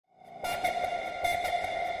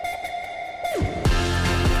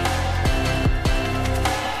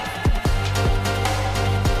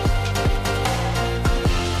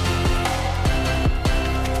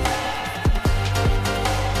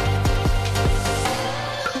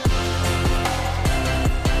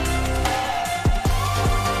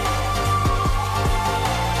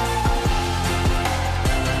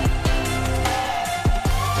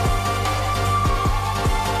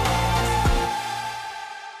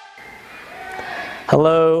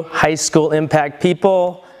Hello, high school impact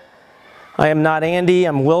people. I am not Andy,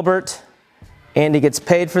 I'm Wilbert. Andy gets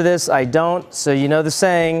paid for this, I don't, so you know the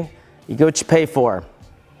saying, you get what you pay for.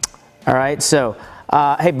 All right, so,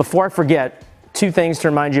 hey, before I forget, two things to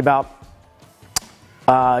remind you about.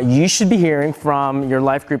 You should be hearing from your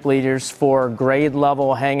life group leaders for grade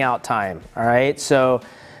level hangout time, all right? So,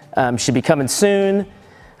 should be coming soon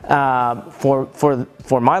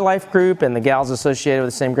for my life group and the gals associated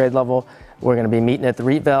with the same grade level. We're going to be meeting at the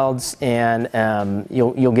Rietvelds, and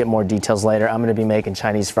you'll get more details later. I'm going to be making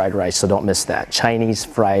Chinese fried rice, so don't miss that. Chinese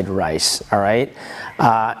fried rice, all right?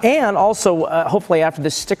 And also, hopefully after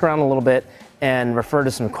this, stick around a little bit and refer to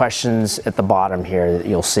some questions at the bottom here that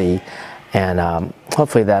you'll see, and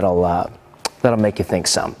hopefully that'll make you think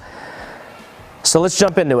some. So let's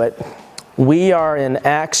jump into it. We are in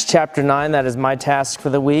Acts chapter 9. That is my task for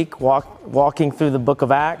the week, walking through the book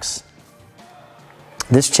of Acts.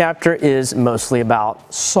 This chapter is mostly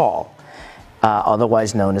about Saul,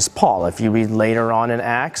 otherwise known as Paul. If you read later on in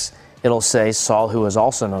Acts, it'll say Saul, who was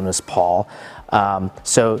also known as Paul.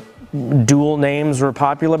 So dual names were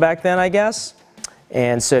popular back then, I guess.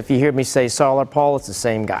 And so if you hear me say Saul or Paul, it's the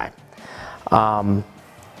same guy.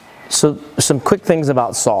 So some quick things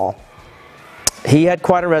about Saul. He had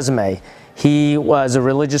quite a resume. He was a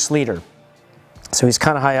religious leader. So he's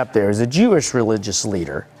kind of high up there. He's a Jewish religious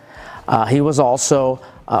leader. He was also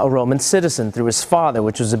a Roman citizen through his father,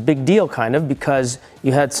 which was a big deal kind of because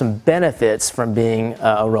you had some benefits from being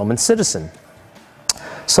a Roman citizen.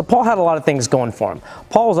 So Paul had a lot of things going for him.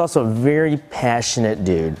 Paul was also a very passionate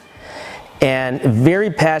dude and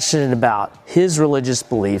very passionate about his religious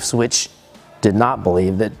beliefs, which did not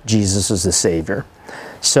believe that Jesus was the Savior.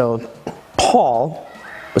 So Paul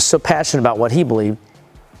was so passionate about what he believed,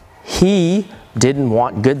 he didn't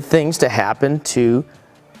want good things to happen to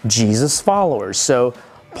Jesus' followers. So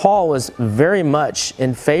Paul was very much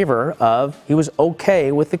in favor of, he was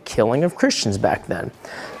okay with the killing of Christians back then.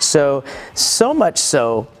 So much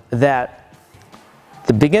so that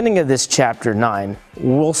the beginning of this chapter 9,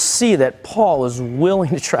 we'll see that Paul was willing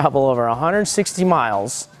to travel over 160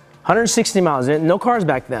 miles, no cars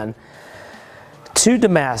back then, to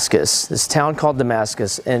Damascus, this town called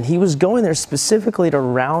Damascus, and he was going there specifically to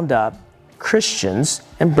round up Christians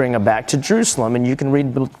and bring them back to Jerusalem. And you can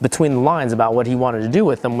read between the lines about what he wanted to do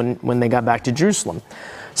with them when they got back to Jerusalem.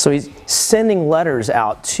 So he's sending letters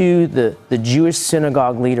out to the Jewish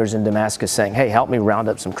synagogue leaders in Damascus saying, hey, help me round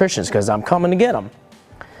up some Christians because I'm coming to get them.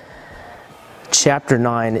 Chapter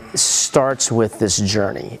 9 starts with this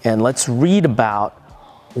journey. And let's read about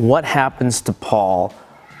what happens to Paul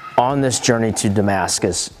on this journey to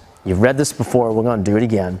Damascus. You've read this before. We're going to do it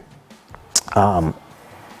again.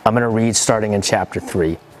 I'm going to read starting in chapter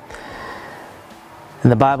 3.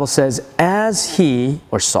 And the Bible says, as he,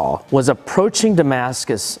 or Saul, was approaching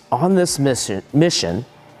Damascus on this mission,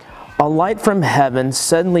 a light from heaven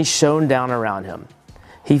suddenly shone down around him.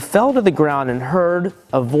 He fell to the ground and heard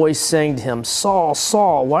a voice saying to him, Saul,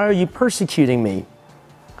 Saul, why are you persecuting me?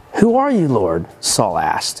 Who are you, Lord? Saul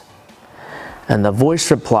asked. And the voice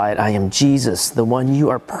replied, I am Jesus, the one you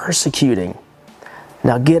are persecuting.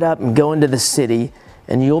 Now get up and go into the city,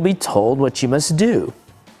 and you'll be told what you must do.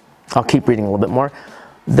 I'll keep reading a little bit more.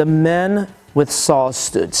 The men with Saul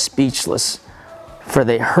stood speechless, for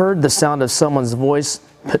they heard the sound of someone's voice,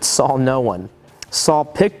 but saw no one. Saul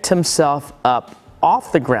picked himself up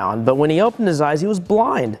off the ground, but when he opened his eyes, he was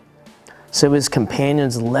blind. So his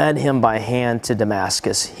companions led him by hand to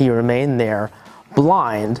Damascus. He remained there,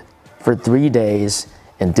 blind, for 3 days,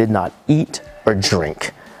 and did not eat or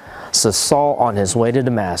drink. So Saul, on his way to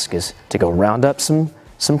Damascus to go round up some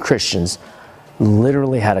Christians,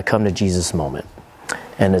 literally had a come to Jesus moment.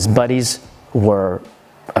 And his buddies were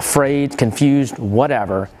afraid, confused,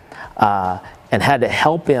 whatever, and had to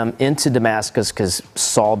help him into Damascus because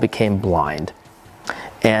Saul became blind.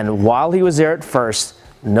 And while he was there at first,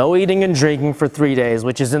 no eating and drinking for 3 days,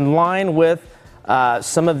 which is in line with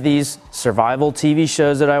some of these survival TV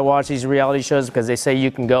shows that I watch, these reality shows, because they say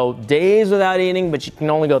you can go days without eating, but you can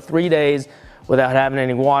only go 3 days without having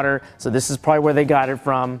any water. So this is probably where they got it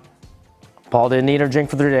from. Paul didn't eat or drink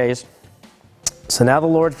for 3 days. So now the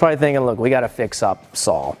Lord's probably thinking, look, we got to fix up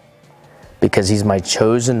Saul because he's my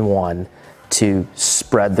chosen one to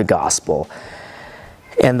spread the gospel.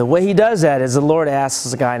 And the way he does that is the Lord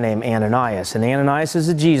asks a guy named Ananias. And Ananias is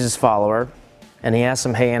a Jesus follower. And he asks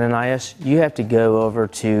him, hey, Ananias, you have to go over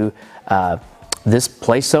to this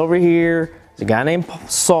place over here. There's a guy named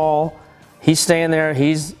Saul. He's staying there.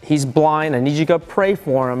 He's blind. I need you to go pray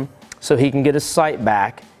for him so he can get his sight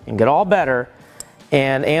back and get all better.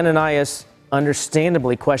 And Ananias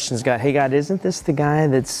understandably questions God. Hey, God, isn't this the guy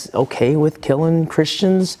that's okay with killing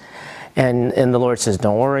Christians? And the Lord says,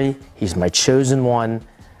 don't worry. He's my chosen one.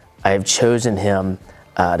 I have chosen him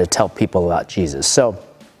to tell people about Jesus. So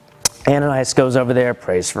Ananias goes over there,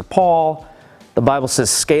 prays for Paul. The Bible says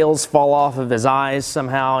scales fall off of his eyes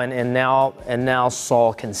somehow, and now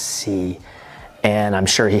Saul can see. And I'm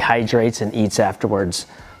sure he hydrates and eats afterwards.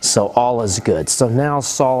 So all is good. So now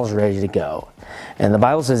Saul's ready to go. And the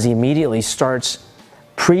Bible says he immediately starts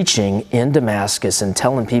preaching in Damascus and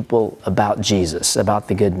telling people about Jesus, about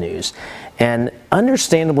the good news. And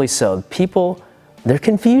understandably so, people, they're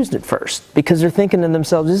confused at first because they're thinking to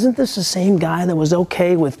themselves, isn't this the same guy that was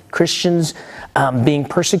okay with Christians being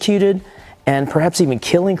persecuted and perhaps even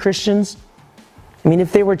killing Christians? I mean,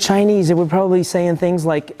 if they were Chinese, they would probably be saying things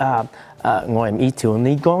like,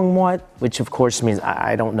 which of course means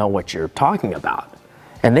I don't know what you're talking about.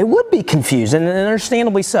 And they would be confused, and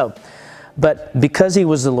understandably so. But because he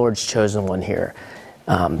was the Lord's chosen one here,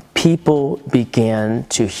 people began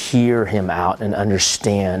to hear him out and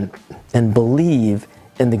understand and believe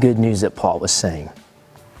in the good news that Paul was saying.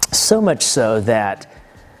 So much so that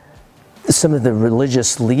some of the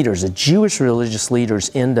religious leaders, the Jewish religious leaders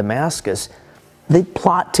in Damascus, they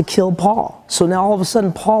plot to kill Paul. So now all of a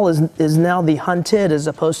sudden Paul is now the hunted as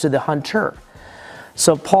opposed to the hunter.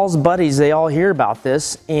 So Paul's buddies, they all hear about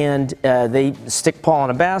this, and they stick Paul in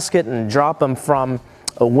a basket and drop him from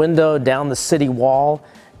a window down the city wall,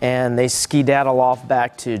 and they skedaddle off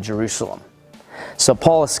back to Jerusalem. So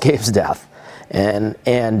Paul escapes death. And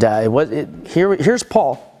here's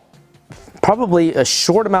Paul, probably a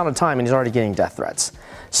short amount of time, and he's already getting death threats.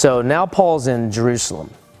 So now Paul's in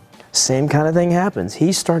Jerusalem. Same kind of thing happens.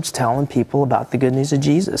 He starts telling people about the good news of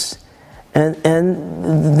Jesus. And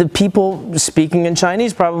the people speaking in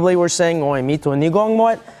Chinese probably were saying,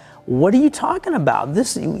 what are you talking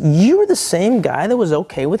about? You were the same guy that was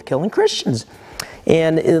okay with killing Christians.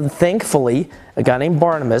 And thankfully, a guy named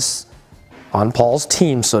Barnabas, on Paul's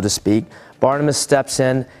team, so to speak, Barnabas steps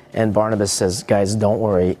in, and Barnabas says, guys, don't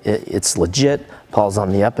worry, it's legit. Paul's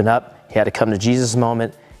on the up and up. He had a come to Jesus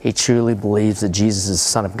moment. He truly believes that Jesus is the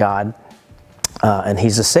Son of God, and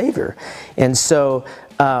he's a Savior. And so,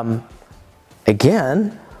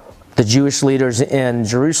 again, the Jewish leaders in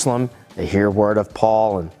Jerusalem, they hear word of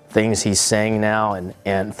Paul and things he's saying now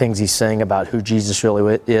and things he's saying about who Jesus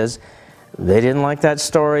really is. They didn't like that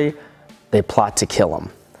story. They plot to kill him.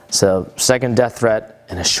 So, second death threat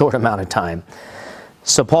in a short amount of time.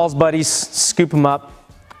 So Paul's buddies scoop him up,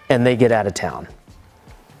 and they get out of town.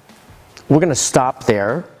 We're going to stop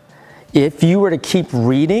there. If you were to keep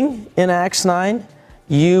reading in Acts 9,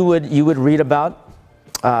 you would read about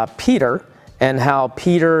Peter and how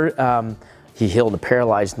Peter, he healed a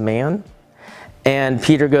paralyzed man. And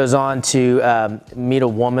Peter goes on to meet a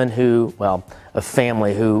woman a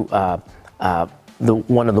family who,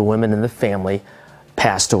 one of the women in the family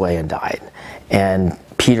passed away and died. And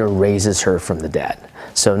Peter raises her from the dead.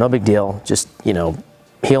 So no big deal, just,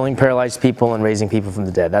 healing paralyzed people and raising people from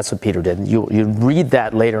the dead. That's what Peter did. You read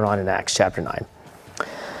that later on in Acts chapter 9.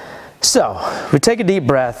 So we take a deep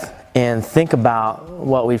breath and think about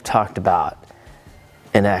what we've talked about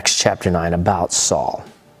in Acts chapter 9 about Saul.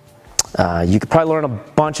 You could probably learn a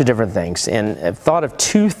bunch of different things, and I've thought of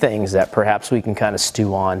two things that perhaps we can kind of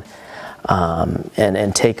stew on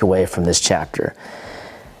and take away from this chapter.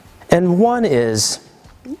 And one is,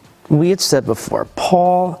 we had said before,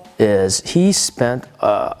 he spent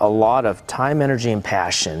a lot of time, energy, and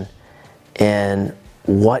passion in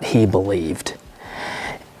what he believed.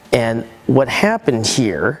 And what happened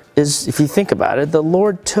here is, if you think about it, the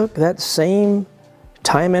Lord took that same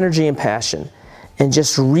time, energy, and passion and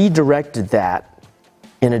just redirected that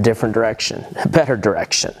in a different direction, a better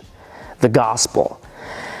direction, the gospel.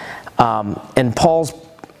 And Paul's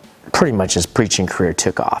pretty much his preaching career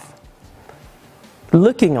took off.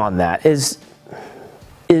 Looking on that,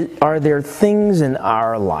 are there things in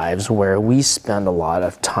our lives where we spend a lot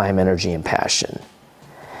of time, energy, and passion?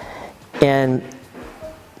 And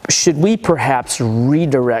should we perhaps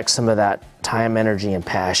redirect some of that time, energy, and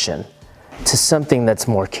passion to something that's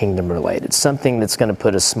more kingdom related, something that's going to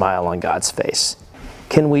put a smile on God's face?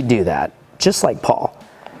 Can we do that? Just like Paul.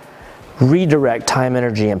 Redirect time,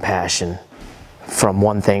 energy, and passion from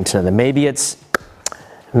one thing to another. Maybe it's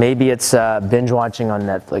binge watching on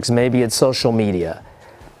Netflix. Maybe it's social media.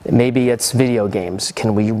 Maybe it's video games.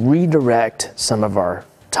 Can we redirect some of our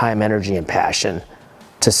time, energy, and passion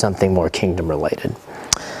to something more kingdom related?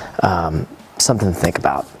 Something to think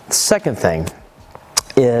about. Second thing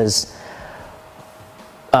is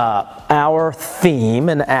our theme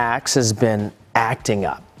in Acts has been acting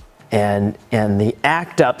up. And the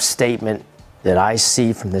act up statement that I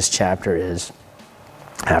see from this chapter is,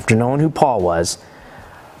 after knowing who Paul was,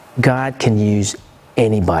 God can use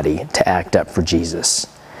anybody to act up for Jesus.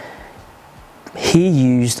 He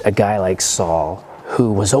used a guy like Saul,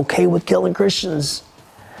 who was okay with killing Christians.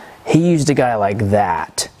 He used a guy like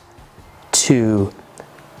that to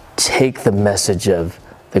take the message of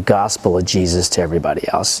the gospel of Jesus to everybody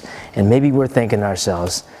else. And maybe we're thinking to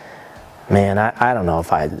ourselves, man, I don't know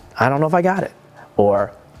if I got it.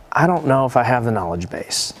 Or I don't know if I have the knowledge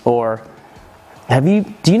base. Or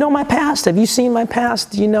do you know my past? Have you seen my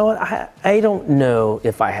past? Do you know it? I don't know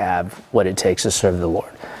if I have what it takes to serve the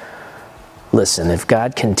Lord. Listen, if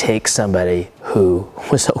God can take somebody who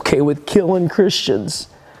was okay with killing Christians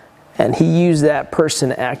and he used that person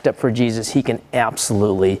to act up for Jesus, he can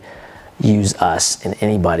absolutely use us and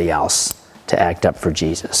anybody else to act up for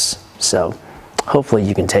Jesus. So hopefully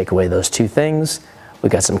you can take away those two things. We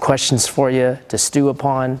got some questions for you to stew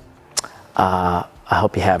upon. I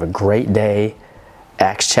hope you have a great day.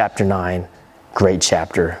 Acts chapter 9, great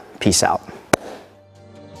chapter. Peace out.